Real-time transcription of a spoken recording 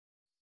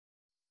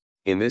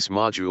In this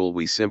module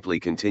we simply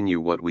continue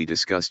what we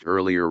discussed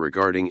earlier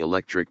regarding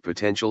electric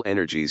potential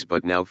energies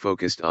but now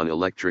focused on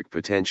electric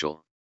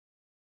potential.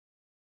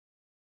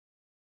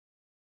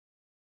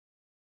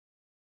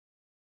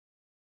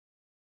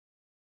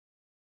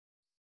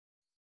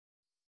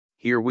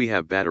 Here we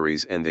have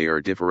batteries and they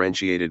are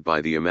differentiated by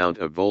the amount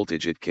of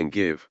voltage it can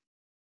give.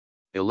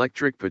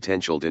 Electric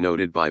potential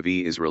denoted by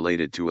V is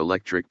related to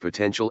electric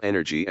potential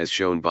energy as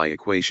shown by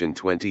equation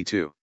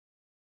 22.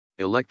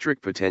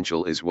 Electric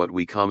potential is what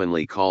we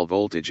commonly call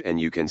voltage and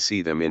you can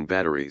see them in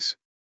batteries.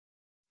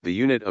 The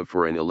unit of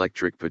for an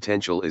electric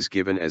potential is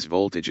given as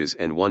voltages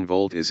and 1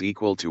 volt is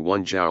equal to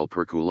 1 joule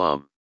per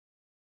coulomb.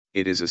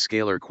 It is a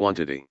scalar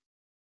quantity.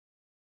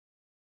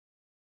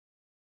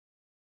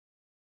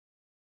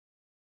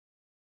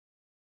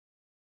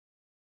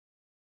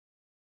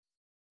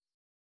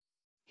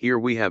 Here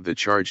we have the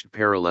charged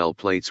parallel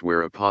plates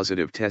where a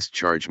positive test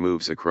charge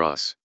moves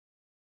across.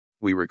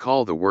 We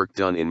recall the work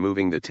done in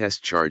moving the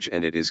test charge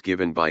and it is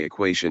given by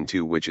equation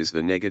 2 which is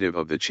the negative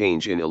of the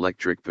change in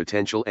electric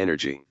potential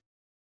energy.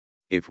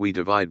 If we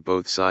divide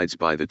both sides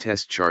by the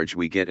test charge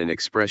we get an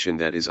expression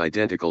that is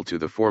identical to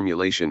the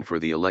formulation for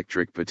the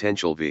electric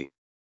potential V.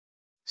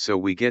 So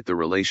we get the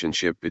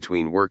relationship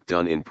between work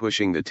done in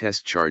pushing the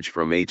test charge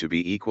from A to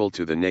B equal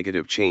to the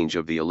negative change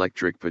of the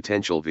electric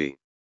potential V.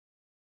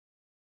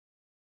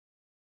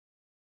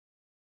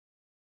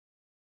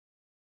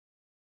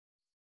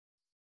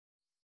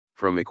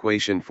 From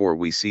equation 4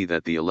 we see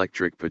that the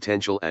electric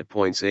potential at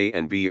points A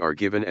and B are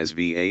given as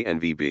VA and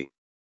VB.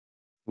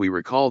 We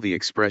recall the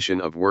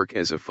expression of work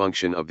as a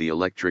function of the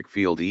electric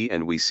field E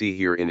and we see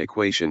here in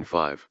equation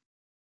 5.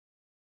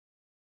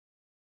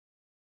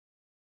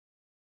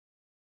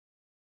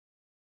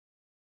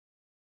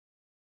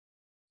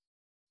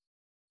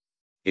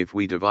 If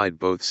we divide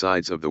both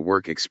sides of the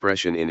work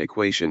expression in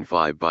equation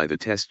 5 by the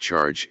test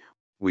charge,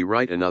 we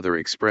write another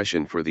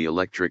expression for the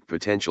electric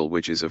potential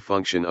which is a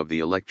function of the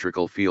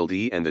electrical field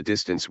E and the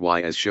distance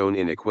y as shown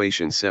in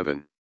equation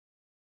 7.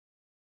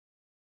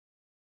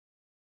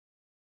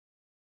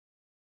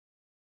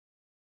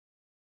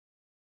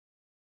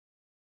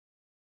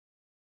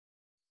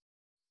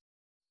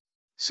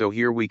 So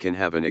here we can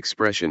have an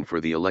expression for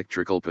the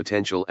electrical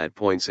potential at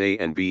points A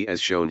and B as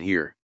shown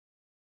here.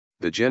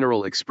 The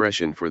general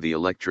expression for the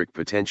electric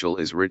potential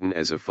is written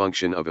as a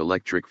function of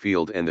electric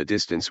field and the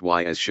distance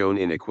y as shown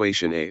in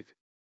equation 8.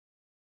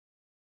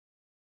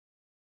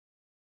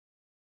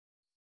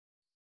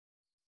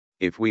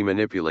 If we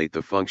manipulate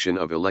the function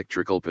of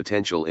electrical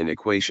potential in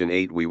equation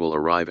 8 we will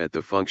arrive at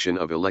the function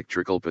of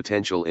electrical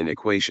potential in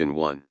equation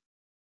 1.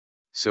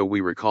 So we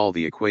recall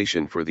the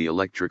equation for the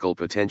electrical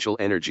potential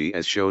energy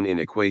as shown in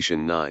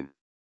equation 9.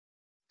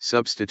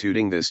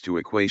 Substituting this to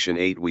equation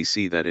 8 we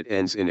see that it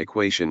ends in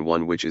equation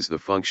 1 which is the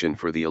function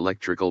for the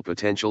electrical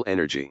potential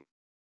energy.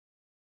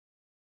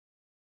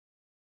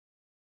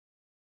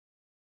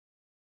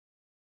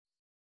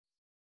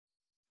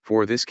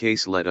 For this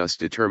case let us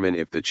determine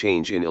if the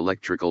change in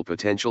electrical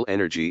potential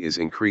energy is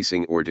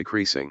increasing or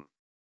decreasing.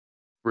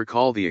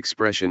 Recall the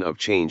expression of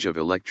change of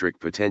electric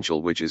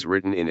potential which is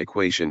written in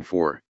equation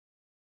 4.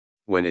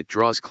 When it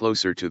draws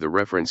closer to the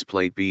reference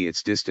plate B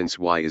its distance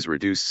y is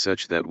reduced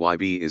such that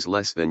yb is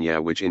less than y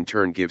which in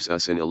turn gives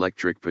us an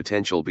electric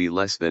potential B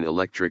less than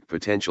electric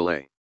potential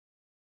A.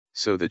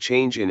 So the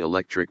change in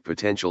electric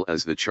potential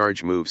as the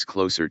charge moves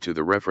closer to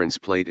the reference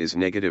plate is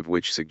negative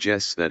which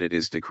suggests that it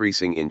is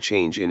decreasing in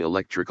change in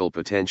electrical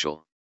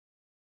potential.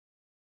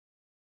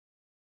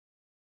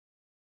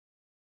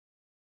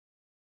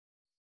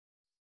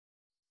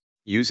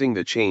 Using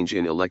the change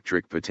in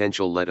electric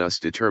potential let us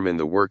determine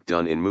the work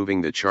done in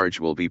moving the charge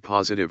will be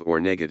positive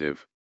or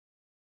negative.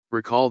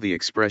 Recall the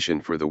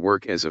expression for the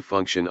work as a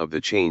function of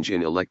the change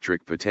in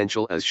electric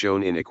potential as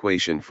shown in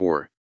equation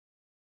 4.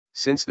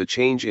 Since the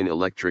change in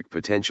electric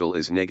potential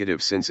is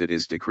negative since it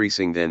is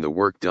decreasing then the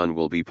work done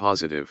will be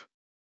positive.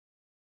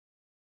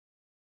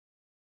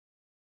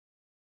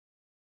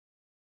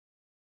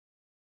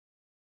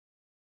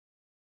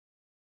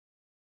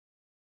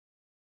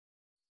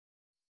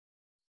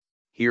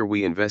 Here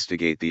we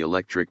investigate the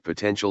electric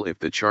potential if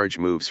the charge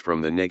moves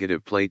from the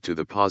negative plate to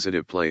the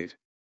positive plate.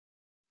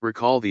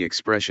 Recall the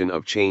expression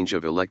of change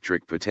of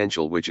electric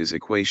potential which is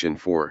equation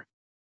 4.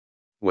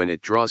 When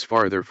it draws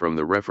farther from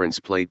the reference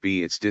plate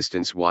B its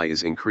distance y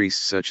is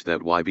increased such that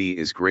yb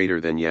is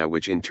greater than y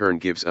which in turn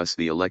gives us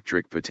the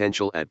electric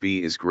potential at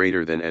B is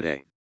greater than at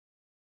A.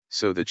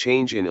 So the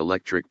change in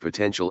electric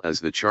potential as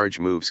the charge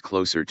moves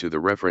closer to the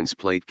reference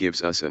plate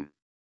gives us an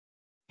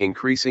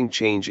increasing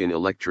change in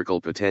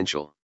electrical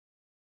potential.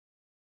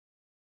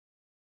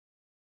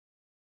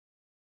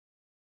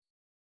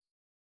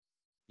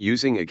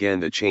 Using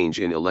again the change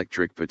in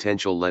electric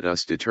potential let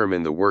us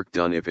determine the work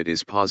done if it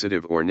is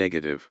positive or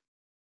negative.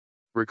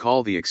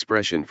 Recall the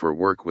expression for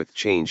work with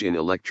change in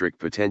electric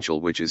potential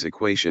which is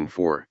equation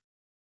 4.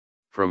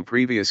 From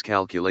previous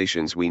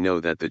calculations we know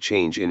that the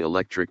change in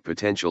electric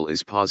potential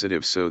is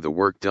positive so the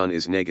work done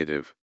is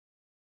negative.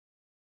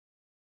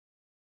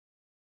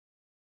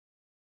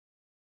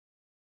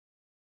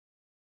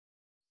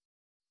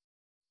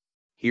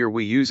 Here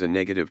we use a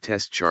negative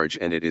test charge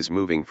and it is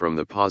moving from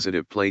the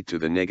positive plate to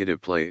the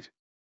negative plate.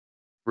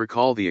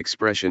 Recall the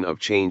expression of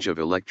change of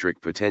electric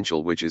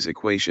potential, which is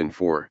equation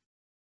 4.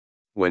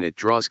 When it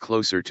draws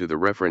closer to the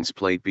reference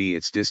plate B,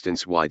 its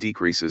distance y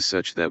decreases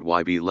such that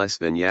y be less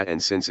than y,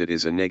 and since it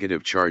is a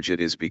negative charge it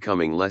is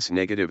becoming less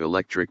negative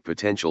electric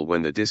potential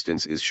when the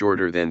distance is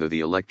shorter than the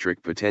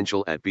electric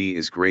potential at B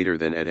is greater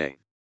than at A.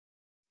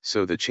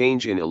 So the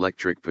change in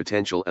electric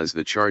potential as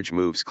the charge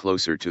moves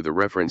closer to the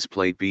reference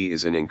plate B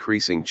is an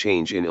increasing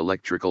change in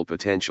electrical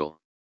potential.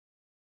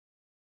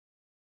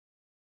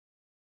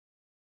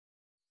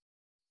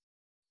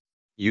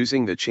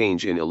 Using the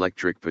change in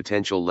electric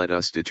potential, let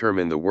us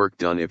determine the work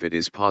done if it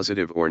is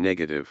positive or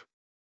negative.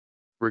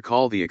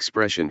 Recall the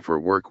expression for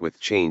work with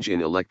change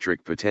in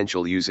electric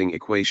potential using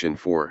equation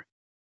 4.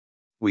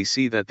 We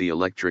see that the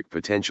electric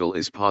potential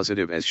is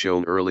positive as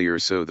shown earlier,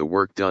 so the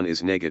work done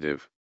is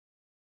negative.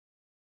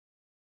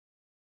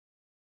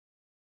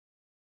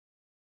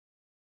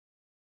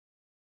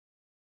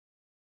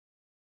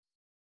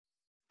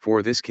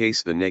 For this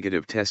case, the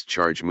negative test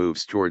charge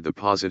moves toward the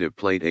positive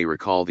plate A.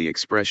 Recall the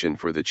expression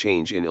for the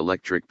change in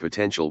electric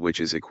potential,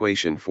 which is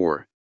equation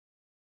 4.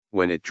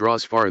 When it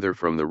draws farther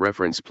from the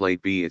reference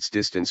plate B, its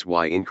distance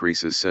y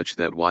increases such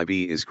that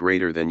yb is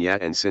greater than y,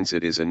 and since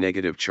it is a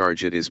negative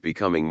charge it is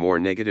becoming more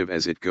negative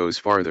as it goes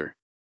farther.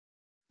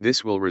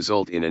 This will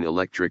result in an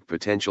electric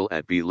potential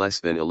at B less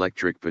than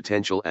electric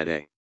potential at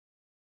A.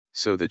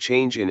 So the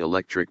change in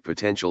electric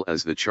potential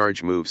as the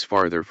charge moves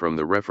farther from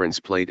the reference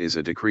plate is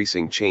a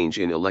decreasing change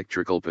in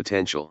electrical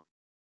potential.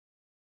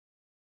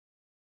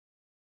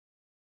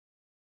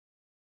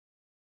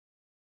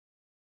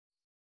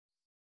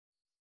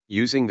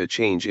 Using the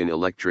change in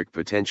electric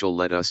potential,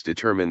 let us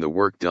determine the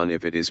work done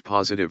if it is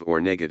positive or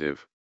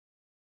negative.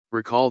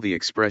 Recall the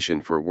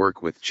expression for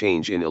work with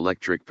change in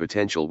electric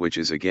potential, which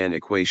is again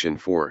equation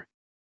 4.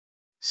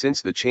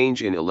 Since the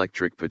change in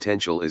electric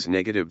potential is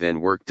negative,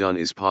 then work done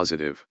is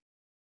positive.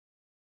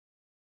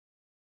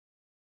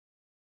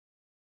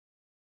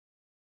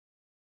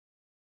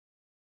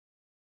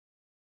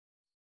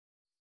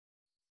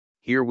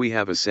 Here we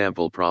have a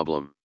sample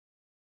problem.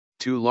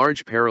 Two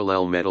large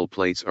parallel metal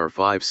plates are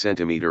 5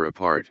 cm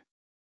apart.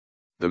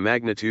 The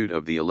magnitude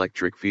of the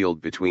electric field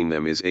between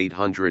them is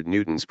 800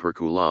 newtons per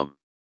coulomb.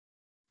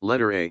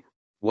 Letter A,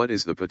 what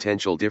is the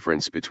potential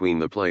difference between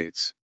the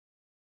plates?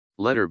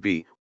 Letter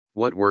B,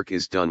 what work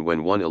is done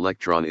when one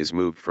electron is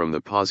moved from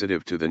the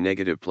positive to the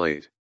negative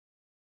plate?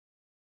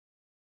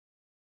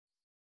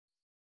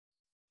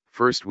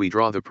 First we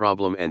draw the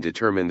problem and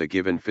determine the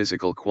given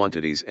physical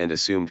quantities and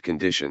assumed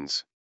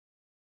conditions.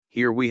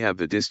 Here we have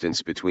the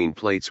distance between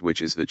plates,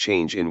 which is the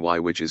change in y,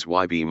 which is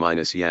yb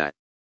minus y.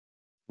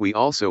 We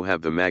also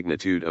have the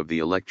magnitude of the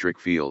electric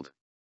field.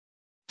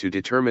 To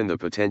determine the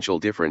potential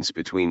difference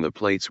between the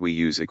plates we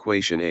use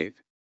equation 8.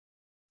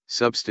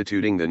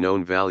 Substituting the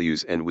known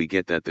values, and we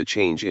get that the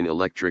change in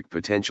electric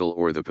potential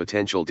or the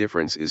potential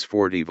difference is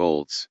 40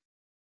 volts.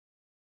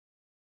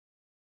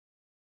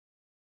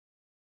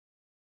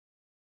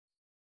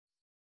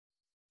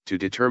 To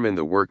determine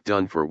the work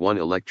done for one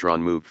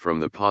electron moved from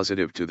the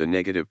positive to the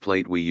negative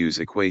plate, we use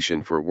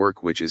equation for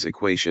work, which is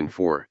equation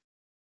 4.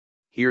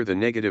 Here the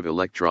negative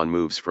electron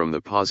moves from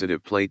the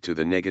positive plate to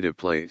the negative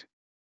plate.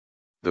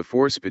 The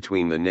force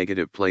between the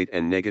negative plate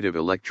and negative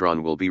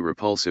electron will be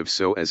repulsive,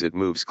 so as it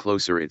moves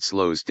closer it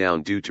slows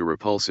down due to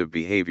repulsive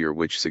behavior,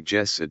 which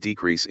suggests a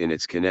decrease in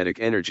its kinetic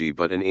energy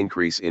but an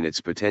increase in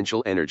its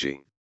potential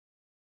energy.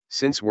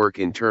 Since work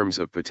in terms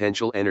of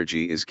potential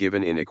energy is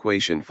given in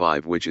equation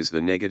 5, which is the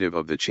negative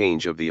of the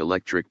change of the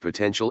electric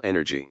potential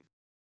energy,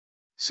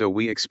 so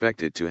we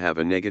expect it to have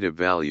a negative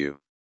value.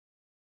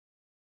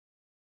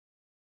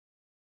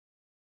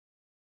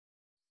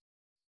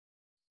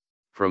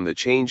 From the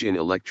change in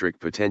electric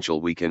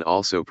potential we can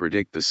also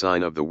predict the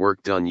sign of the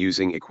work done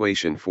using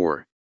equation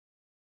 4.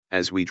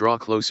 As we draw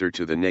closer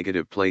to the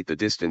negative plate, the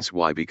distance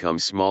y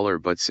becomes smaller,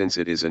 but since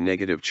it is a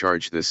negative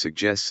charge, this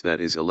suggests that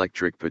its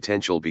electric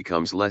potential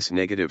becomes less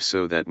negative,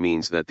 so that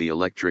means that the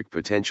electric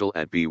potential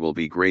at B will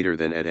be greater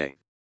than at A.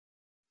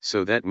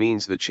 So that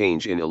means the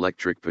change in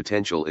electric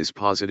potential is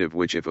positive,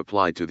 which if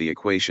applied to the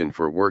equation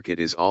for work it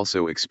is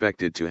also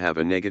expected to have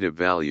a negative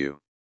value.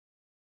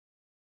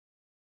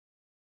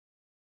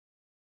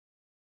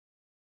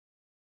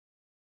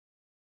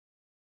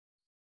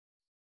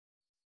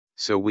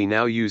 So we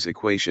now use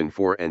equation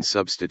 4 and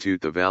substitute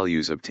the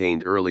values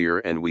obtained earlier,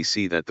 and we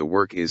see that the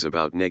work is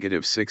about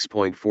negative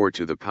 6.4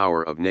 to the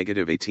power of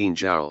negative 18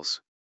 joules.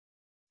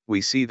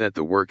 We see that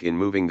the work in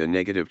moving the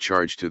negative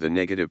charge to the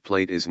negative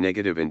plate is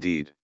negative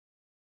indeed.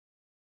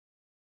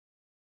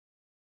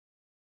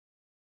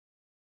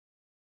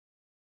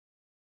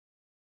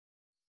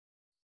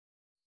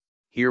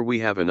 Here we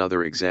have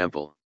another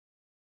example.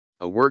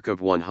 A work of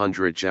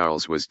 100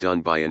 joules was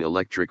done by an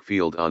electric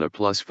field on a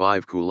plus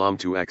 5 coulomb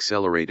to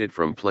accelerate it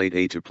from plate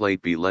A to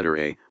plate B. Letter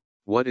A,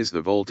 what is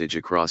the voltage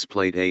across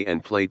plate A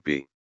and plate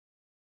B?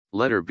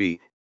 Letter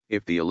B,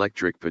 if the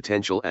electric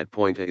potential at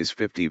point A is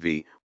 50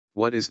 V,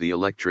 what is the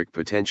electric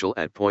potential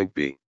at point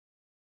B?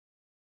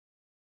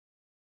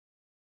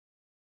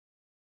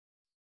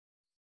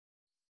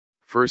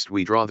 First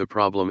we draw the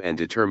problem and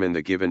determine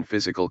the given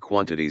physical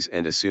quantities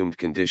and assumed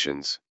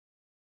conditions.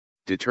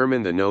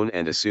 Determine the known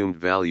and assumed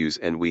values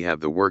and we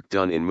have the work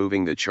done in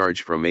moving the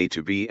charge from A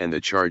to B and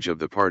the charge of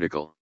the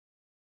particle.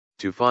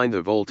 To find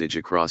the voltage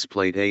across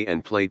plate A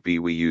and plate B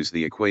we use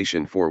the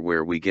equation 4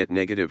 where we get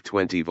negative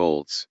 20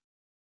 volts.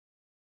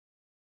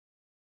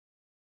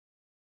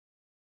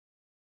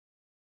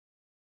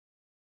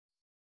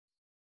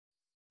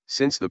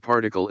 Since the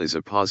particle is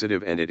a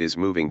positive and it is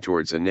moving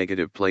towards a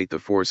negative plate, the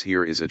force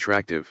here is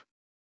attractive.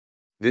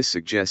 This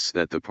suggests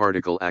that the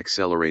particle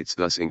accelerates,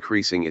 thus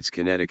increasing its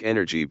kinetic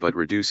energy but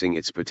reducing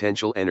its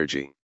potential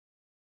energy.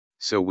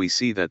 So we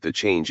see that the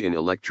change in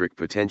electric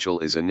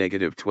potential is a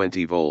negative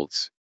 20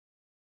 volts.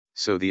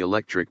 So the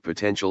electric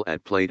potential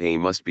at plate A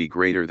must be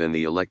greater than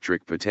the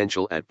electric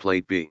potential at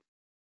plate B.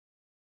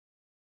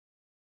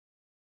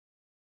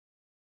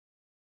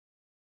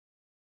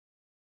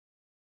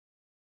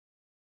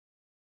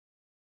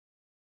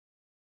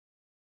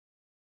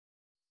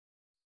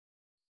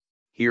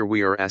 Here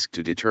we are asked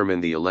to determine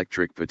the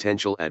electric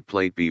potential at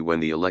plate B when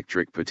the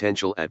electric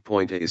potential at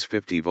point A is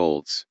 50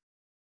 volts.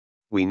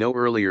 We know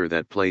earlier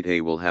that plate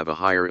A will have a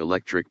higher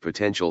electric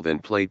potential than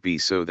plate B,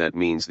 so that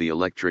means the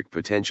electric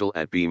potential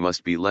at B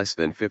must be less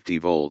than 50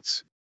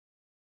 volts.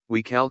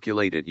 We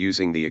calculate it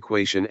using the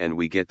equation and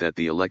we get that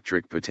the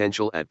electric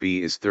potential at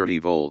B is 30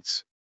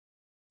 volts.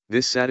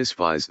 This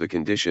satisfies the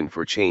condition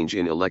for change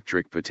in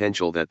electric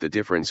potential that the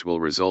difference will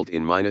result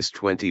in minus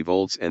 20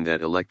 volts and that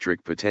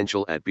electric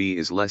potential at B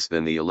is less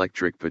than the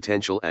electric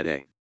potential at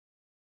A.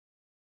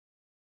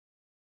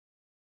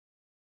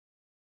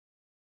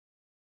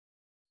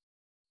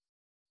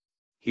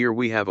 Here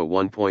we have a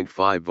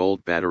 1.5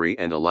 volt battery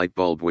and a light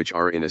bulb which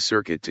are in a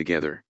circuit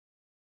together.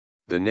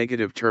 The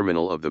negative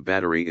terminal of the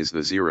battery is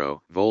the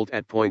 0 volt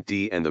at point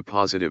D and the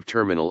positive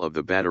terminal of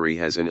the battery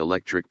has an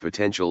electric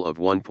potential of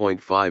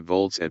 1.5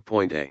 volts at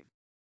point A.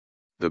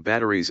 The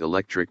battery's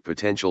electric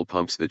potential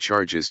pumps the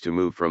charges to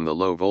move from the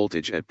low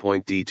voltage at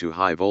point D to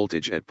high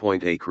voltage at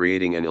point A,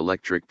 creating an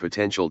electric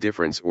potential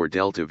difference or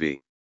delta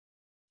V.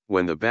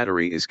 When the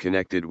battery is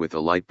connected with a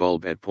light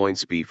bulb at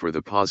points B for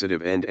the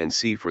positive end and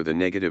C for the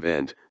negative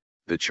end,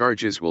 the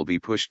charges will be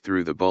pushed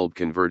through the bulb,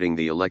 converting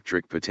the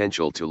electric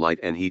potential to light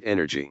and heat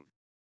energy.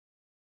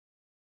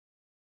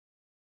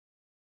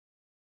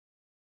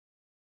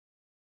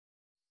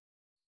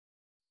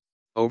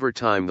 Over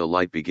time the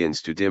light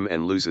begins to dim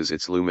and loses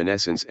its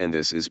luminescence, and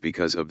this is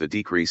because of the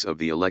decrease of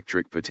the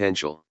electric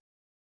potential.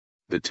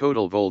 The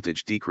total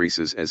voltage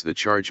decreases as the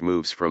charge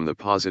moves from the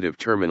positive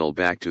terminal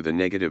back to the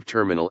negative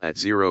terminal at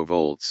 0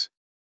 volts.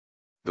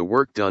 The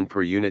work done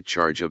per unit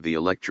charge of the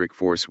electric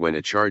force when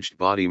a charged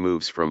body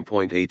moves from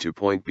point A to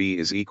point B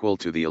is equal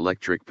to the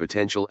electric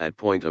potential at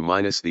point A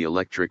minus the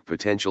electric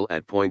potential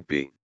at point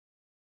B.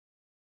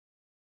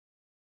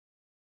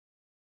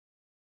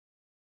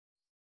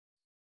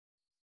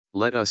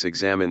 Let us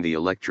examine the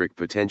electric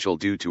potential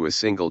due to a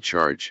single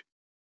charge.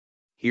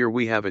 Here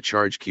we have a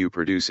charge Q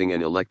producing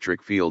an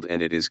electric field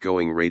and it is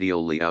going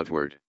radially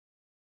outward.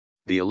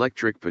 The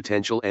electric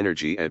potential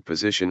energy at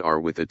position R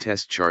with a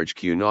test charge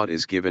Q0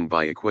 is given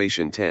by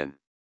equation 10.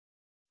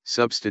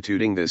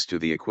 Substituting this to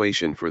the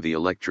equation for the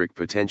electric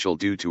potential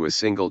due to a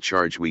single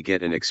charge, we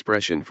get an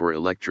expression for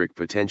electric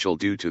potential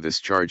due to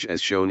this charge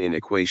as shown in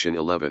equation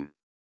 11.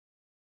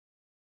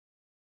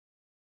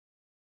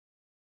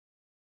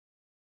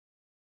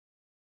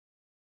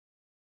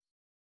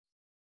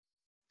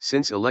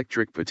 Since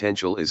electric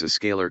potential is a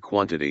scalar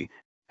quantity,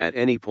 at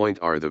any point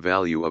R the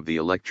value of the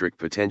electric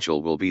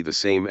potential will be the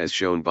same as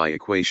shown by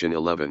equation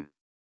 11.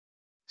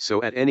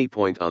 So at any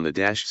point on the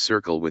dashed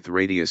circle with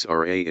radius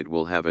RA it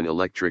will have an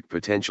electric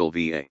potential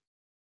VA.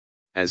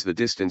 As the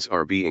distance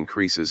RB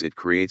increases, it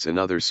creates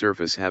another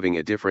surface having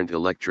a different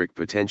electric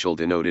potential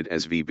denoted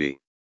as VB.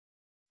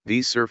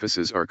 These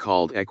surfaces are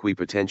called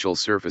equipotential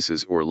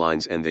surfaces or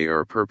lines, and they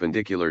are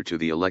perpendicular to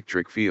the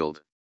electric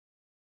field.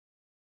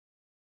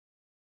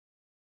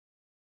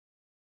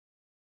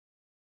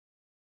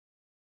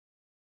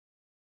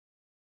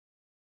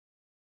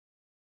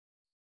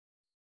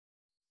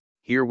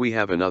 Here we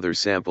have another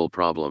sample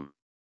problem.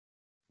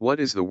 What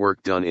is the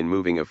work done in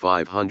moving a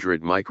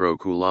 500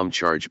 microcoulomb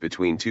charge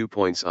between 2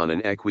 points on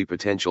an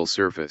equipotential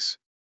surface?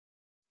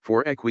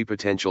 For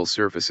equipotential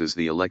surfaces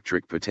the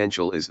electric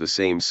potential is the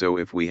same, so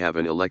if we have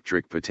an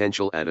electric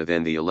potential at A,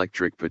 then the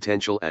electric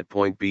potential at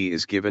point B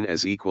is given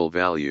as equal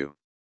value.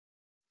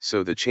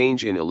 So the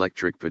change in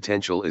electric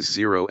potential is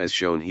 0 as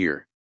shown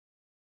here.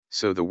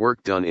 So the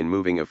work done in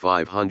moving a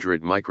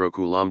 500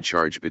 microcoulomb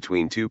charge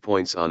between 2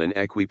 points on an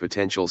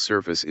equipotential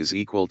surface is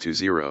equal to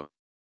 0.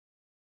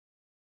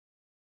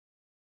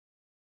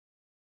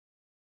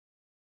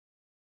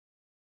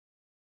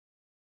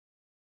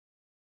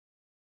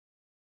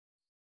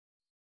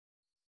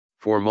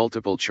 For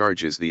multiple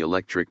charges the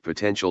electric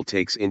potential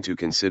takes into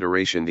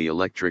consideration the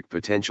electric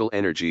potential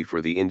energy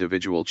for the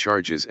individual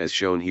charges as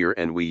shown here,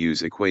 and we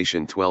use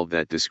equation 12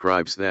 that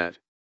describes that.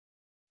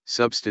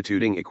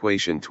 Substituting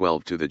equation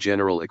 12 to the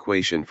general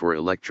equation for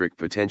electric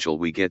potential,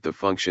 we get the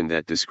function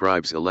that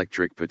describes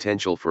electric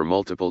potential for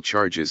multiple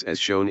charges as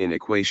shown in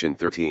equation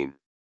 13.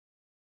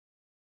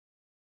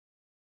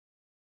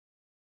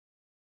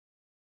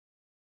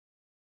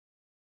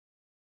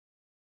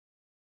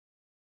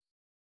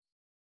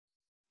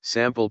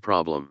 Sample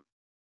problem.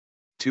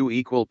 Two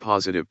equal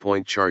positive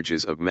point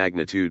charges of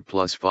magnitude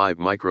plus 5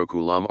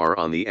 microcoulomb are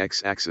on the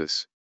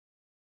x-axis.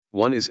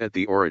 One is at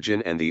the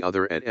origin and the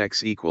other at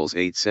x equals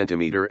 8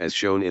 cm as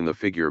shown in the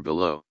figure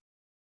below.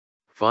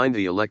 Find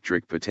the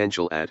electric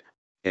potential at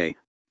a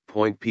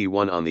point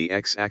P1 on the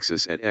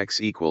x-axis at x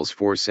equals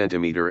 4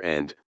 cm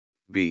and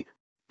b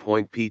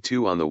point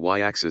P2 on the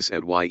y-axis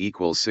at y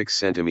equals 6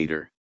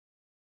 cm.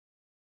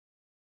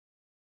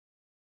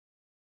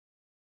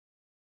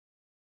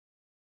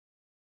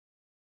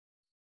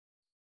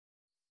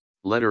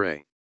 Letter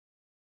A.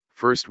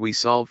 First we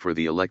solve for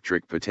the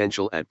electric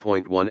potential at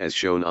point 1 as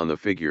shown on the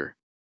figure.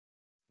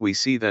 We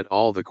see that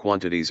all the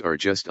quantities are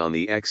just on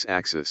the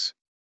x-axis.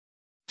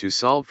 To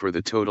solve for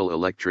the total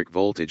electric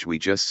voltage, we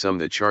just sum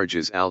the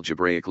charges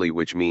algebraically,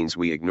 which means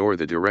we ignore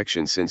the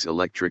direction since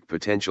electric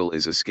potential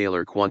is a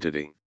scalar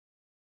quantity.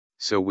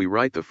 So we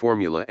write the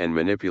formula and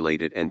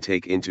manipulate it and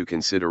take into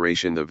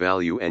consideration the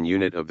value and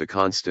unit of the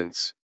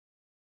constants.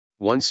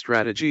 One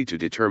strategy to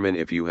determine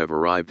if you have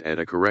arrived at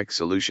a correct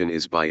solution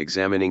is by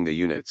examining the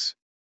units.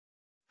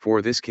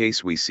 For this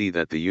case we see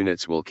that the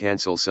units will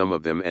cancel some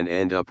of them and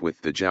end up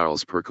with the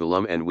joules per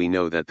coulomb, and we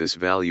know that this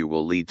value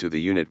will lead to the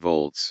unit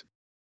volts.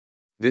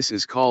 This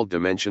is called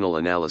dimensional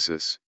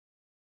analysis.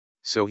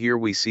 So here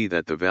we see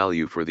that the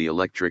value for the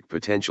electric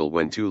potential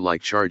when two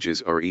like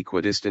charges are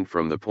equidistant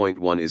from the point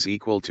 1 is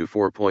equal to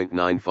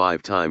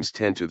 4.95 times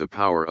 10 to the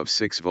power of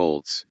 6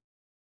 volts.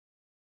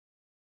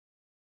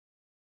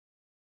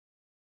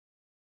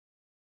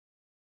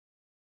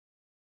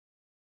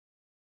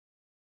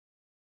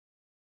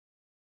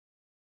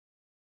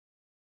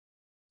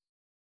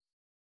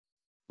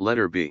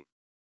 Letter B.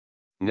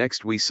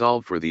 Next we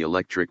solve for the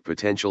electric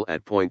potential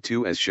at point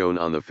 2 as shown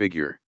on the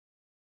figure.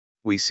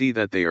 We see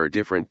that they are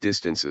different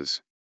distances.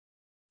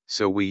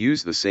 So we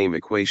use the same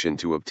equation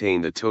to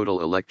obtain the total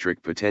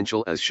electric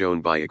potential as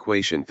shown by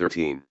equation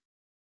 13.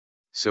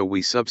 So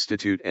we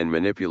substitute and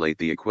manipulate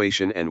the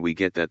equation and we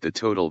get that the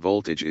total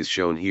voltage is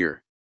shown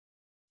here.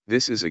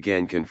 This is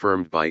again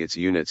confirmed by its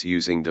units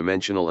using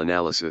dimensional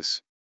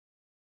analysis.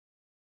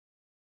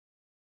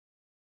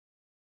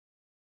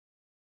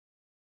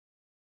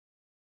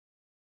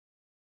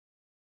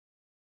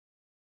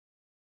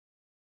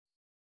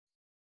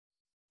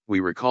 We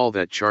recall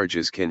that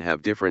charges can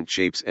have different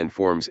shapes and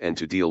forms, and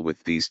to deal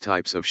with these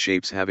types of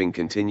shapes having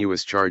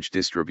continuous charge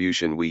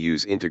distribution we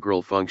use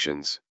integral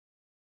functions.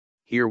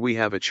 Here we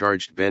have a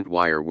charged bent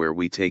wire where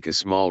we take a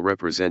small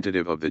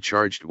representative of the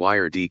charged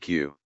wire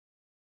dq.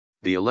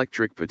 The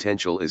electric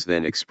potential is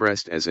then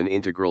expressed as an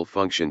integral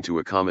function to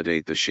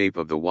accommodate the shape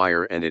of the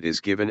wire, and it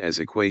is given as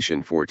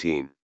equation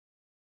 14.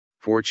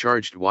 For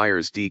charged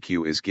wires,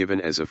 dq is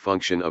given as a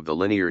function of the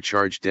linear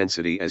charge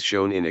density as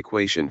shown in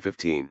equation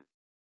 15.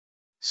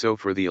 So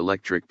for the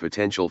electric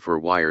potential for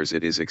wires,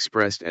 it is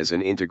expressed as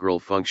an integral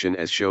function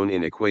as shown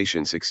in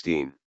equation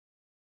 16.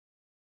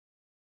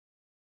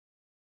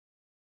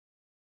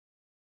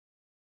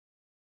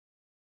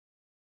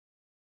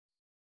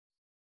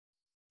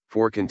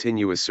 For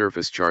continuous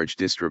surface charge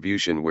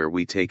distribution, where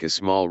we take a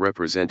small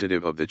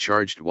representative of the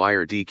charged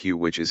wire dq,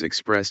 which is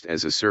expressed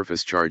as a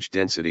surface charge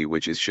density,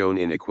 which is shown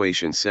in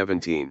equation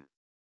 17.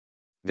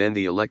 Then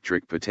the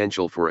electric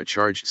potential for a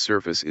charged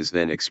surface is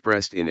then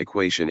expressed in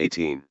equation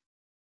 18.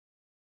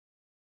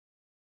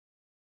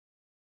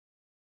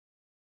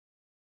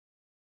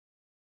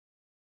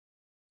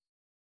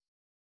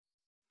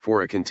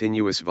 For a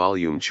continuous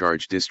volume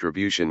charge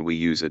distribution, we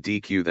use a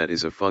dq that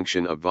is a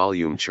function of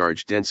volume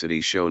charge density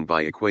shown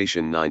by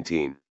equation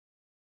 19.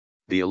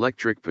 The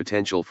electric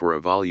potential for a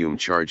volume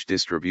charge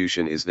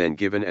distribution is then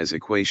given as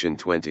equation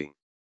 20.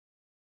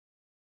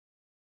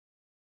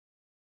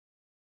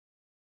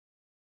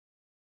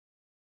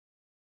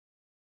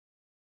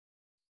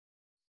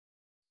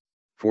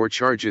 For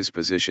charges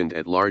positioned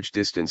at large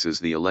distances,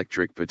 the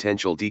electric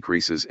potential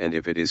decreases, and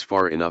if it is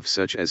far enough,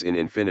 such as in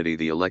infinity,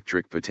 the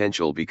electric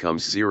potential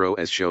becomes zero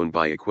as shown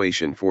by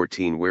equation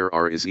 14, where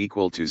r is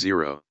equal to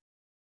 0.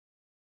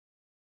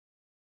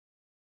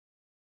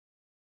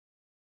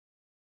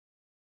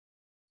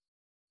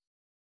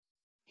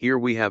 Here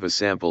we have a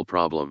sample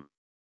problem.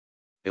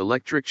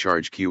 Electric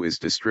charge Q is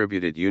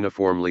distributed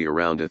uniformly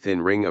around a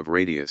thin ring of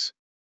radius.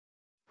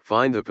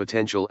 Find the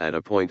potential at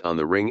a point on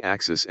the ring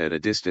axis at a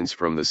distance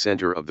from the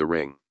center of the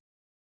ring.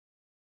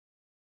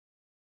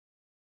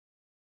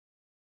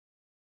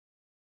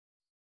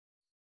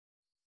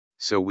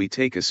 So we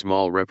take a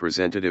small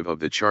representative of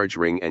the charge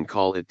ring and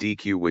call it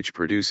dq, which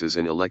produces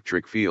an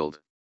electric field.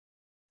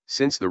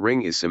 Since the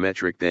ring is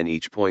symmetric, then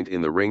each point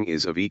in the ring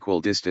is of equal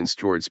distance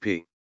towards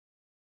P.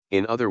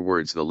 In other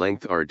words, the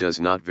length r does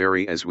not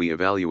vary as we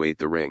evaluate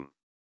the ring.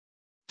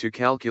 To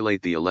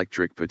calculate the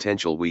electric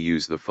potential, we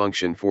use the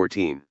function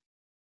 14.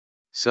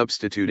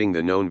 Substituting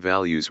the known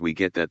values, we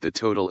get that the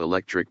total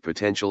electric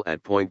potential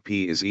at point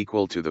P is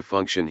equal to the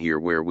function here,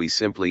 where we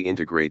simply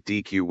integrate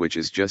dq, which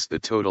is just the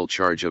total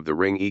charge of the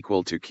ring,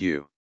 equal to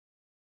q.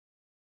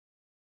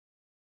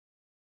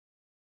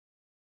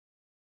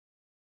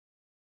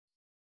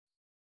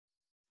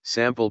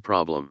 Sample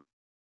problem.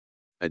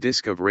 A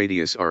disk of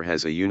radius r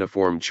has a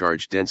uniform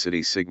charge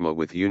density sigma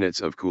with units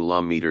of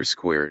coulomb meter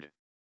squared.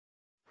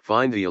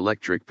 Find the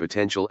electric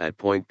potential at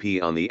point P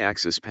on the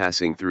axis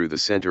passing through the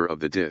center of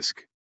the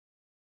disk.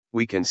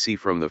 We can see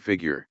from the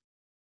figure.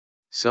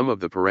 Some of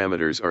the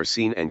parameters are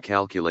seen and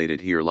calculated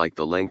here, like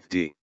the length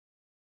d.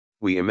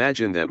 We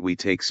imagine that we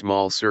take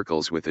small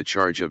circles with a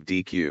charge of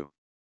dq.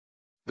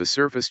 The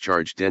surface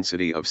charge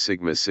density of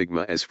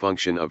sigma as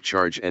function of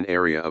charge and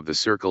area of the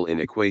circle in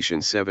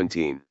equation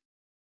 17.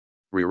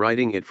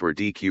 Rewriting it for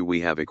dq,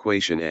 we have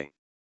equation A.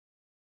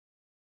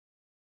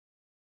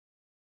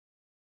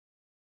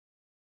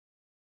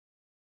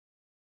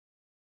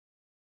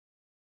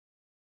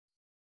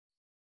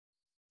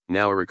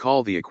 Now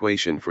recall the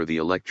equation for the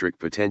electric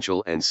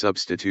potential and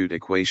substitute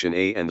equation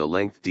A and the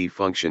length d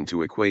function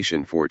to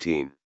equation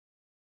 14.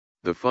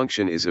 The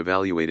function is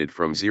evaluated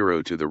from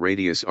 0 to the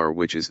radius r,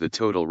 which is the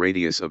total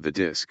radius of the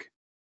disk.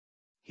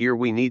 Here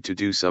we need to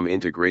do some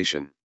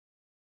integration.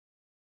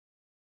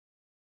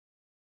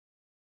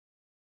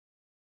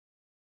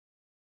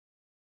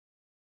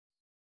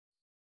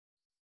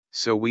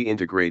 So we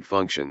integrate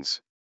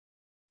functions.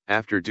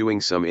 After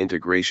doing some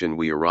integration,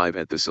 we arrive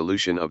at the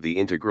solution of the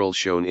integral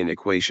shown in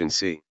equation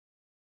C.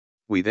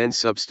 We then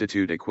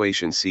substitute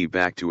equation C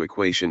back to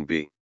equation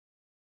B.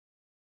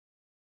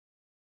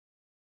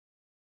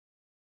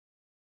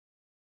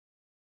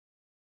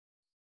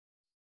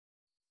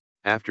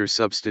 After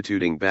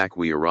substituting back,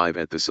 we arrive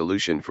at the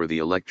solution for the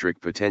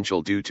electric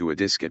potential due to a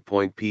disk at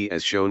point P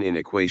as shown in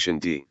equation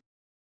D.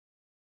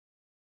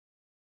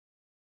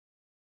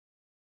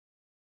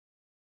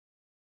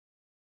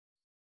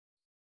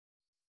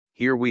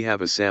 Here we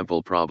have a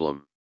sample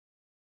problem.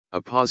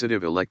 A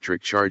positive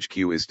electric charge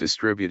Q is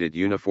distributed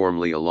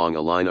uniformly along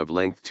a line of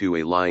length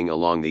 2a lying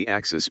along the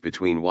axis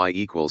between y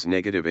equals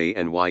negative a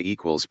and y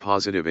equals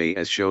positive a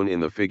as shown in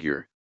the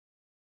figure.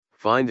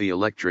 Find the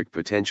electric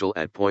potential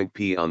at point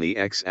P on the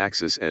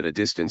x-axis at a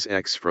distance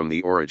x from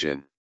the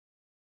origin.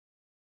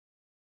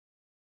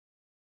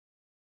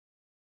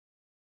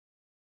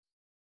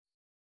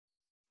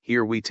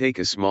 Here we take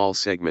a small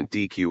segment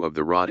dq of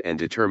the rod and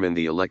determine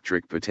the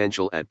electric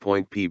potential at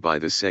point P by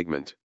the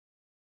segment.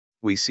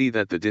 We see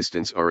that the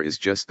distance r is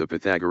just the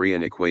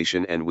Pythagorean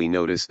equation, and we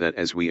notice that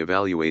as we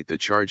evaluate the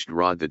charged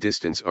rod, the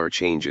distance r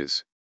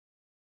changes.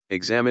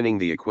 Examining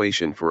the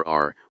equation for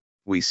r,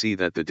 we see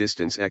that the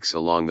distance x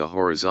along the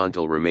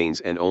horizontal remains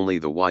and only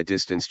the y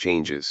distance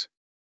changes.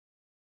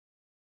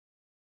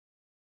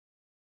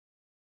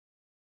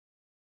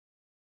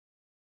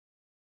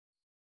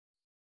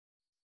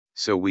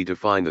 So we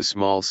define the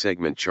small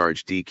segment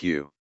charge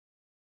dq.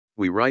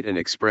 We write an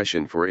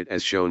expression for it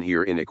as shown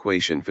here in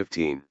equation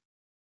 15.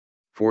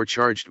 For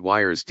charged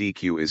wires,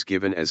 dq is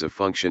given as a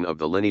function of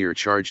the linear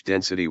charge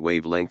density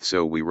wavelength,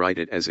 so we write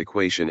it as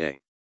equation A.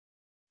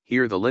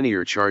 Here the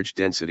linear charge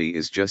density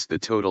is just the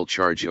total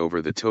charge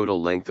over the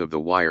total length of the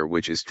wire,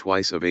 which is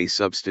twice of A.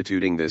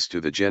 Substituting this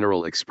to the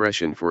general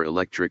expression for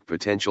electric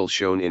potential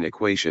shown in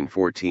equation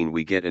 14,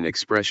 we get an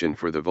expression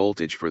for the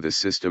voltage for the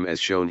system as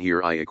shown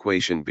here I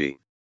equation B.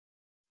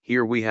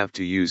 Here we have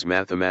to use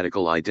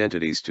mathematical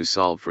identities to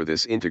solve for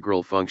this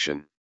integral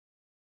function.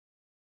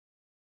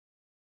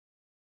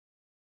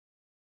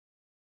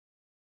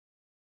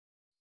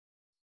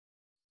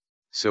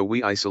 So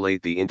we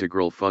isolate the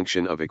integral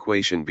function of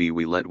equation B.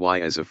 We let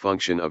y as a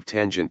function of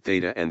tangent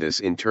theta, and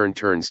this in turn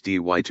turns dy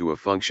to a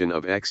function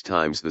of x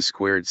times the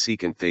squared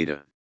secant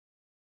theta.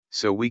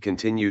 So we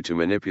continue to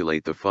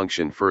manipulate the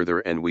function further,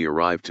 and we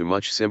arrive to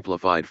much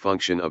simplified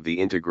function of the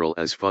integral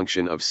as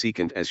function of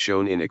secant as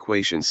shown in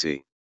equation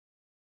C.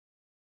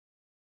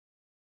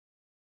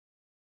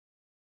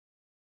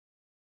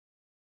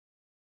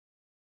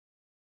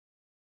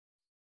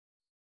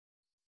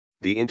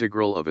 The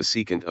integral of a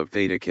secant of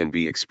theta can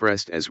be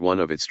expressed as one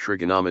of its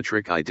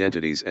trigonometric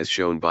identities as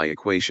shown by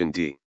equation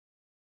D.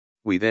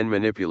 We then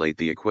manipulate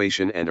the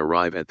equation and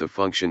arrive at the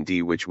function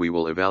d, which we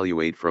will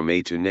evaluate from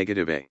a to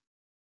negative a.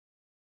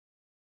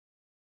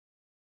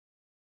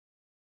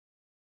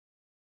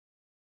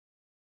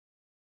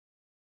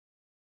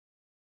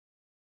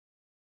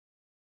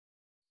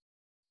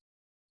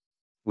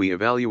 We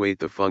evaluate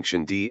the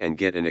function d and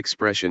get an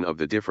expression of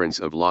the difference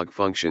of log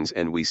functions,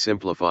 and we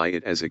simplify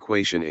it as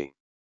equation A.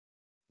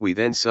 We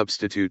then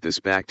substitute this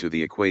back to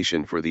the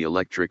equation for the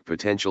electric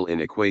potential in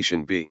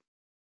equation B.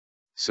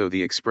 So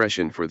the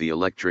expression for the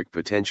electric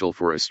potential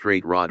for a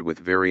straight rod with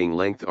varying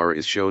length r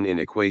is shown in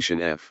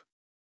equation F.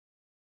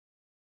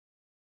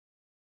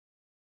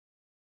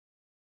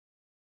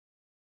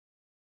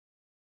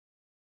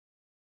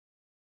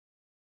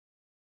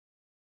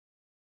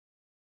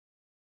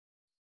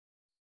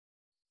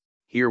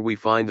 Here we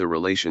find the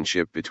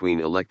relationship between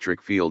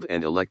electric field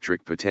and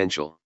electric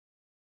potential.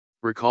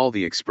 Recall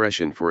the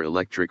expression for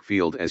electric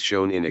field as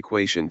shown in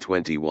equation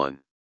 21.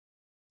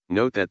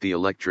 Note that the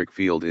electric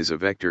field is a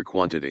vector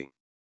quantity.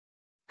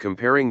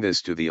 Comparing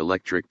this to the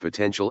electric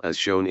potential as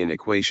shown in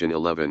equation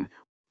 11,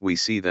 we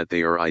see that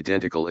they are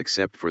identical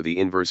except for the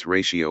inverse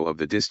ratio of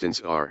the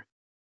distance r.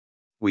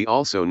 We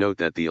also note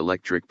that the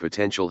electric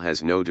potential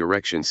has no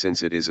direction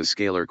since it is a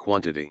scalar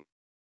quantity.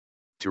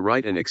 To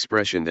write an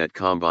expression that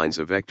combines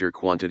a vector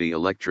quantity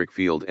electric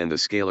field and the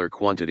scalar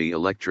quantity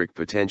electric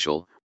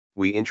potential,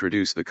 we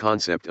introduce the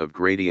concept of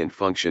gradient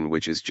function,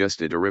 which is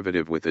just a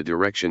derivative with a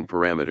direction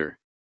parameter.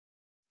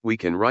 We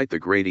can write the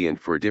gradient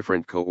for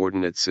different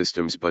coordinate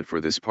systems, but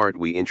for this part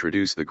we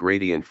introduce the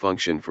gradient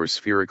function for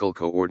spherical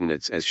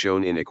coordinates as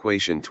shown in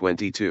equation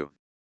 22.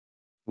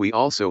 We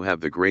also have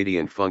the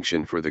gradient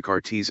function for the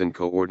Cartesian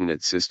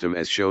coordinate system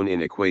as shown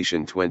in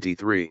equation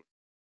 23.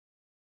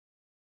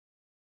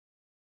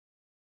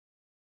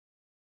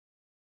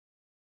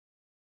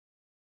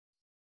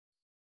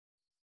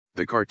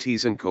 The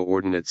Cartesian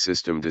coordinate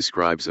system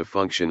describes a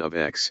function of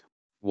x,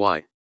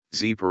 y,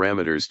 z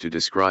parameters to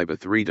describe a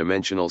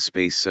three-dimensional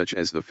space such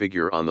as the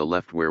figure on the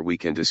left, where we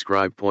can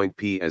describe point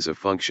P as a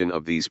function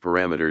of these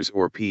parameters,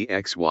 or P,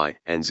 x, y,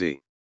 and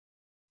z.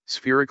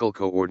 Spherical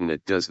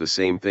coordinate does the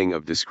same thing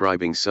of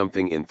describing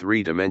something in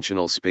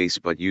three-dimensional space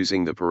but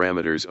using the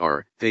parameters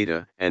r,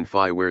 theta, and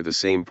phi, where the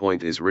same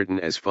point is written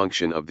as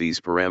function of these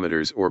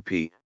parameters, or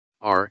P,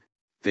 r,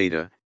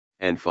 theta,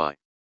 and phi.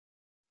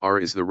 R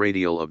is the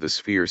radial of the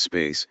sphere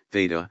space,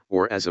 theta,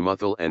 or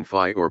azimuthal, and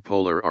phi or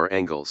polar are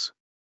angles.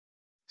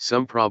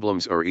 Some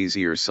problems are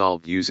easier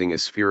solved using a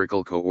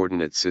spherical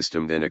coordinate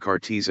system than a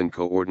Cartesian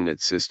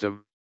coordinate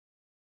system.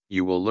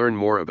 You will learn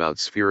more about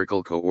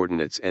spherical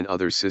coordinates and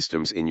other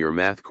systems in your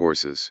math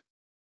courses.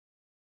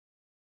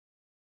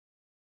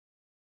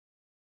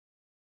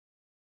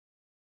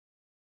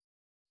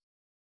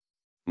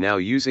 Now,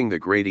 using the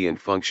gradient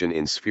function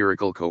in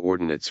spherical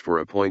coordinates for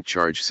a point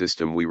charge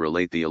system, we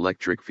relate the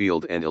electric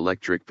field and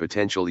electric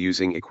potential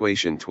using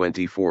equation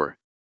 24.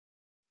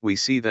 We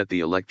see that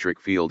the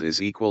electric field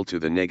is equal to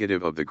the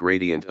negative of the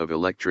gradient of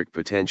electric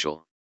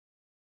potential.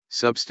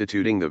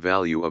 Substituting the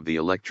value of the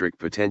electric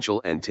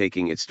potential and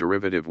taking its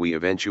derivative, we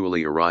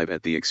eventually arrive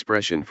at the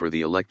expression for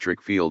the electric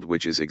field,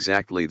 which is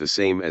exactly the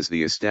same as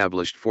the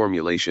established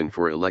formulation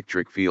for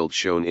electric field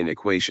shown in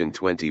equation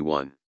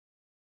 21.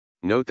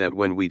 Note that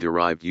when we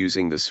derived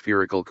using the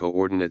spherical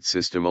coordinate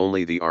system,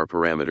 only the r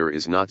parameter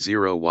is not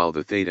 0, while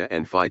the theta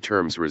and phi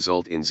terms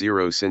result in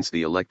 0 since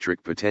the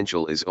electric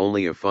potential is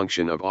only a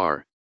function of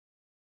r.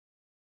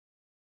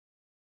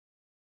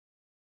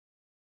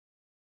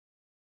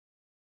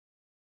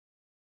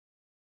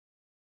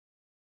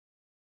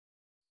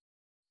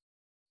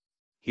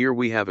 Here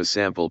we have a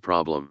sample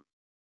problem.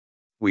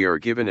 We are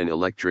given an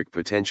electric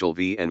potential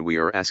V and we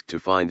are asked to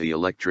find the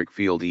electric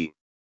field E.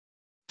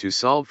 To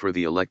solve for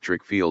the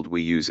electric field,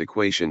 we use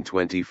equation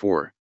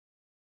 24.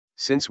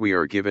 Since we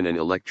are given an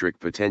electric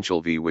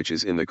potential V which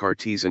is in the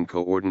Cartesian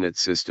coordinate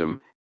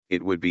system,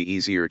 it would be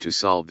easier to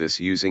solve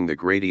this using the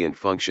gradient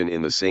function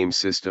in the same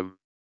system.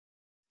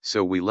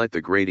 So we let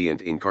the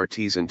gradient in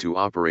Cartesian to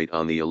operate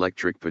on the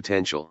electric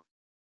potential.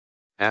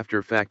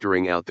 After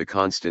factoring out the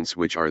constants,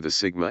 which are the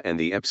sigma and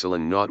the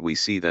epsilon naught, we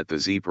see that the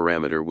z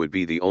parameter would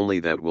be the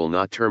only that will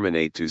not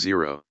terminate to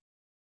 0.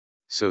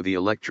 So the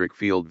electric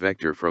field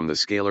vector from the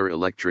scalar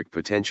electric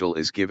potential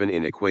is given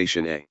in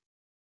equation A.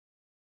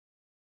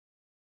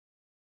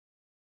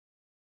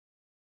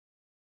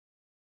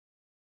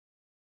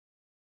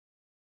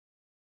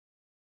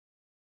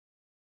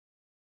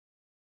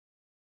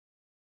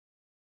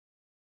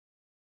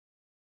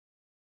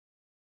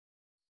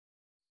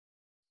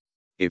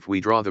 If we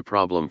draw the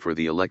problem for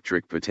the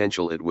electric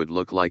potential, it would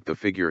look like the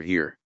figure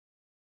here.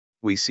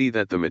 We see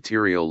that the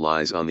material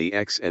lies on the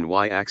x and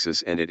y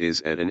axis and it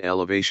is at an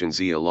elevation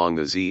z along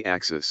the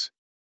z-axis.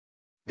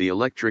 The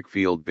electric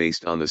field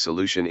based on the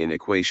solution in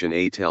equation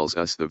A tells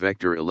us the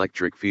vector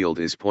electric field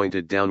is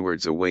pointed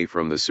downwards away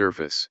from the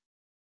surface.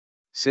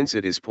 Since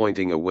it is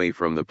pointing away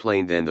from the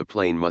plane, then the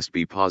plane must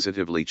be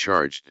positively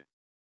charged.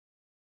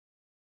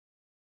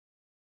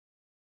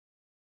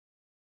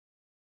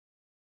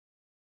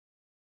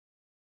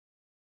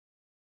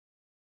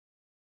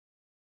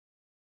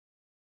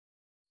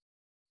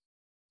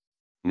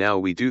 Now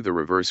we do the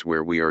reverse,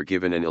 where we are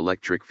given an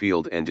electric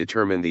field and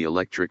determine the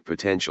electric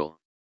potential.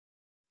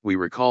 We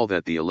recall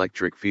that the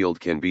electric field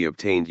can be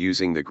obtained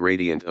using the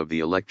gradient of the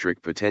electric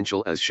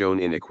potential as shown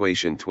in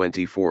equation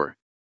 24.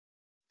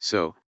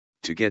 So,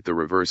 to get the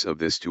reverse of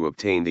this, to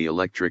obtain the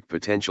electric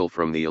potential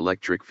from the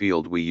electric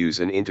field, we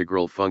use an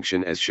integral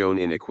function as shown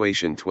in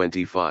equation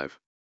 25.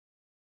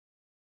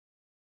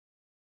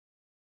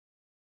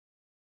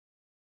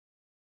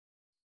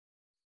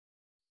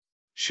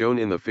 Shown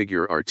in the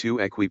figure are two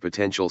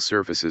equipotential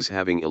surfaces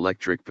having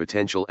electric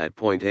potential at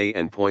point A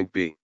and point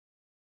B.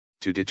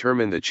 To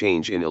determine the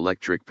change in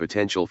electric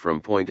potential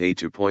from point A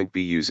to point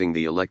B using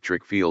the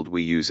electric field,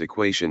 we use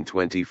equation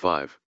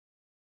 25.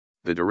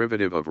 The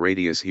derivative of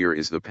radius here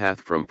is the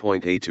path from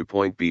point A to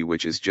point B,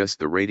 which is just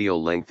the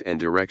radial length and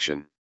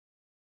direction.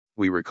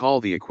 We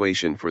recall the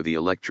equation for the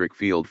electric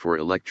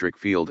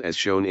field as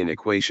shown in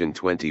equation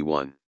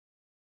 21.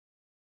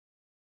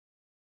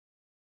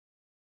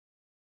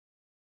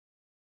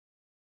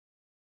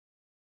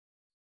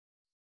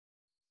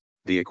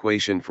 The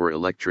equation for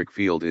electric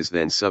field is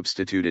then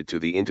substituted to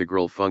the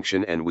integral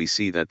function, and we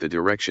see that the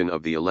direction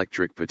of the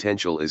electric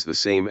potential is the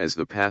same as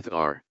the path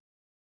r.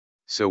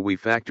 So we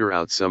factor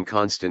out some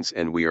constants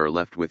and we are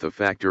left with a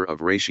factor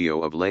of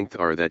ratio of length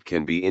r that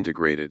can be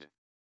integrated,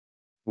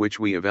 which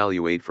we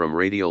evaluate from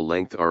radial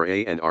length Ra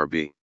and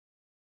Rb.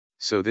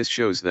 So this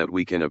shows that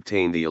we can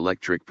obtain the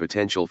electric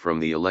potential from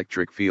the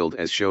electric field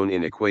as shown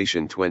in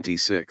equation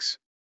 26.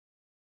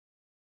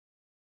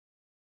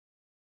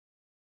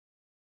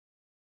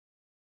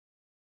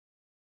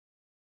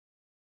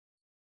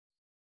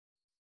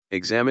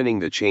 Examining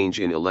the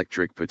change in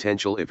electric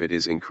potential if it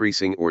is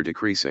increasing or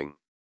decreasing.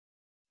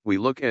 We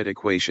look at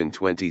equation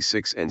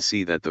 26 and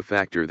see that the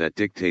factor that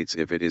dictates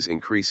if it is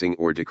increasing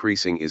or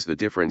decreasing is the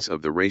difference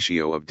of the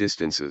ratio of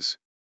distances.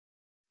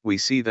 We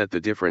see that the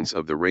difference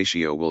of the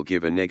ratio will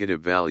give a negative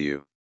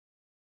value,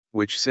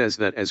 which says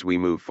that as we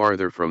move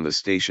farther from the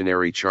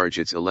stationary charge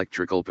its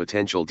electrical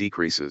potential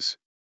decreases.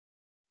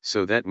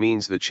 So that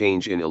means the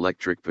change in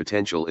electric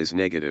potential is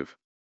negative.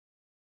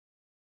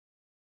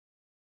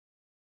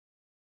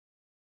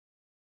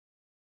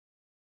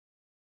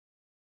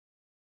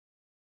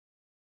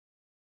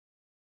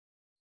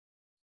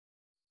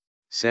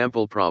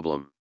 Sample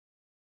problem.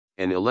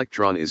 An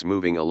electron is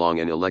moving along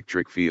an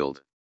electric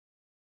field.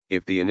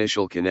 If the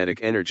initial kinetic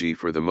energy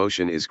for the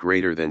motion is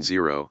greater than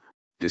 0,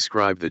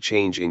 describe the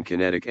change in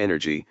kinetic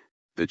energy,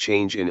 the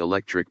change in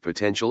electric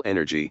potential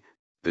energy,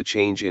 the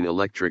change in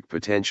electric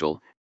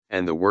potential,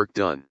 and the work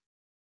done.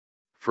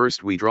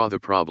 First we draw the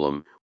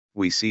problem.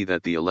 We see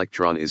that the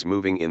electron is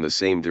moving in the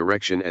same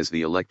direction as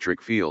the electric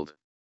field.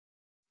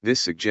 This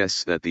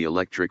suggests that the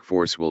electric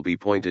force will be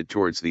pointed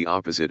towards the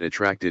opposite,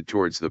 attracted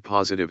towards the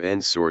positive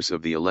end source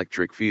of the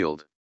electric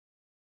field.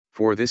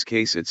 For this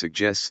case it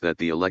suggests that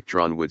the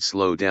electron would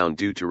slow down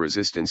due to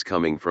resistance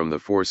coming from the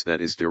force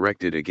that is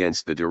directed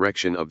against the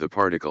direction of the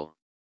particle.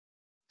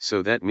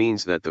 So that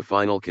means that the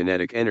final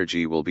kinetic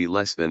energy will be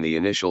less than the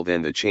initial,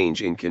 then the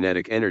change in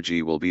kinetic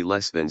energy will be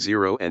less than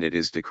 0 and it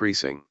is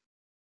decreasing.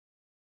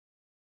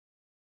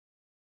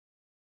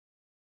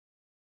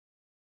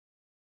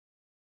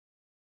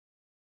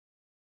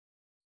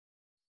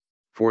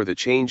 For the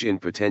change in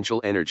potential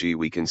energy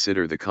we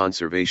consider the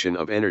conservation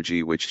of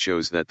energy, which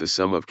shows that the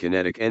sum of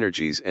kinetic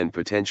energies and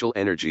potential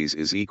energies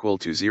is equal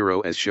to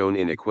 0 as shown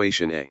in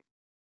equation A.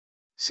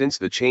 Since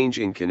the change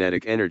in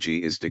kinetic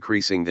energy is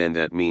decreasing, then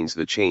that means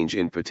the change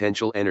in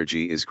potential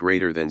energy is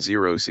greater than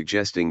 0,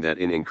 suggesting that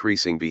in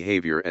increasing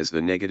behavior as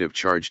the negative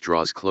charge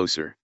draws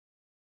closer.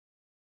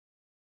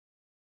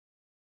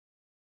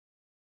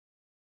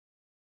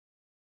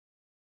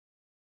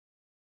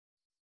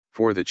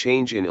 For the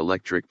change in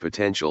electric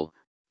potential,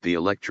 the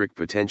electric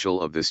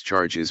potential of this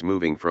charge is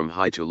moving from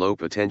high to low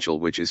potential,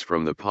 which is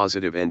from the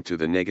positive end to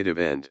the negative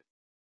end.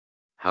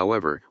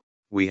 However,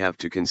 we have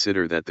to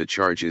consider that the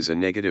charge is a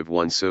negative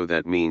one, so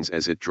that means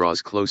as it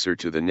draws closer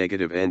to the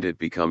negative end it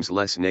becomes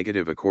less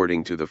negative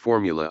according to the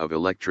formula of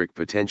electric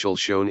potential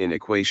shown in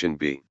equation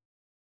B.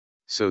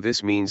 So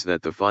this means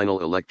that the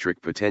final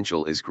electric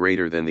potential is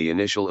greater than the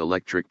initial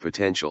electric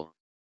potential,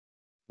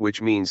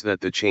 which means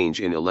that the change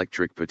in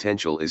electric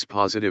potential is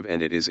positive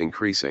and it is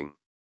increasing.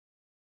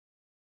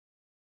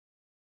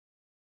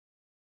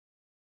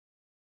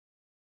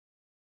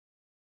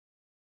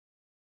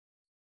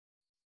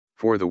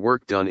 For the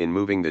work done in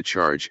moving the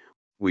charge,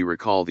 we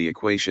recall the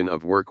equation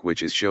of work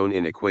which is shown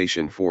in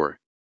equation 4.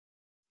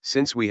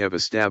 Since we have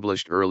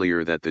established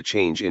earlier that the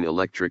change in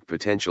electric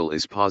potential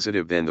is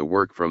positive, then the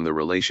work from the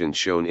relation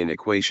shown in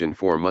equation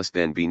 4 must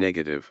then be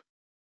negative.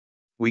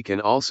 We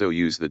can also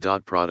use the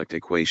dot product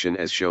equation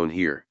as shown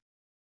here.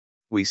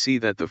 We see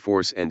that the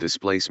force and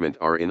displacement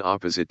are in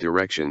opposite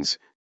directions,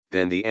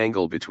 then the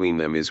angle between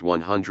them is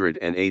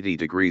 180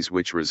 degrees,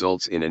 which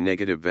results in a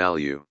negative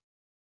value.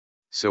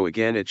 So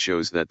again it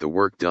shows that the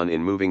work done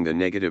in moving the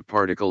negative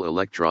particle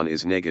electron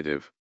is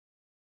negative.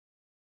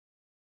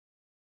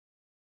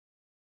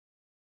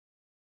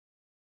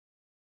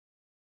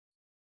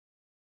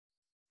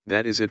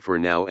 That is it for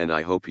now, and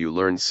I hope you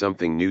learned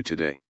something new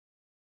today.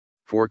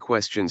 For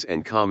questions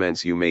and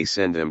comments you may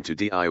send them to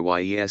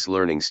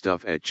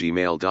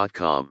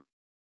diyeslearningstuff@gmail.com.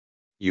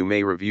 You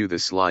may review the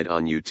slide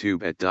on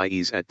YouTube at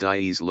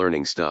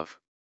 @dieslearningstuff.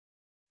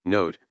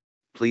 Note,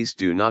 please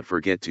do not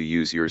forget to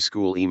use your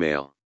school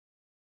email.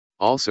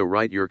 Also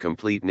write your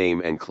complete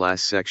name and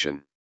class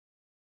section.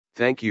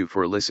 Thank you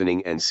for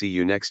listening and see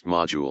you next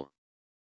module.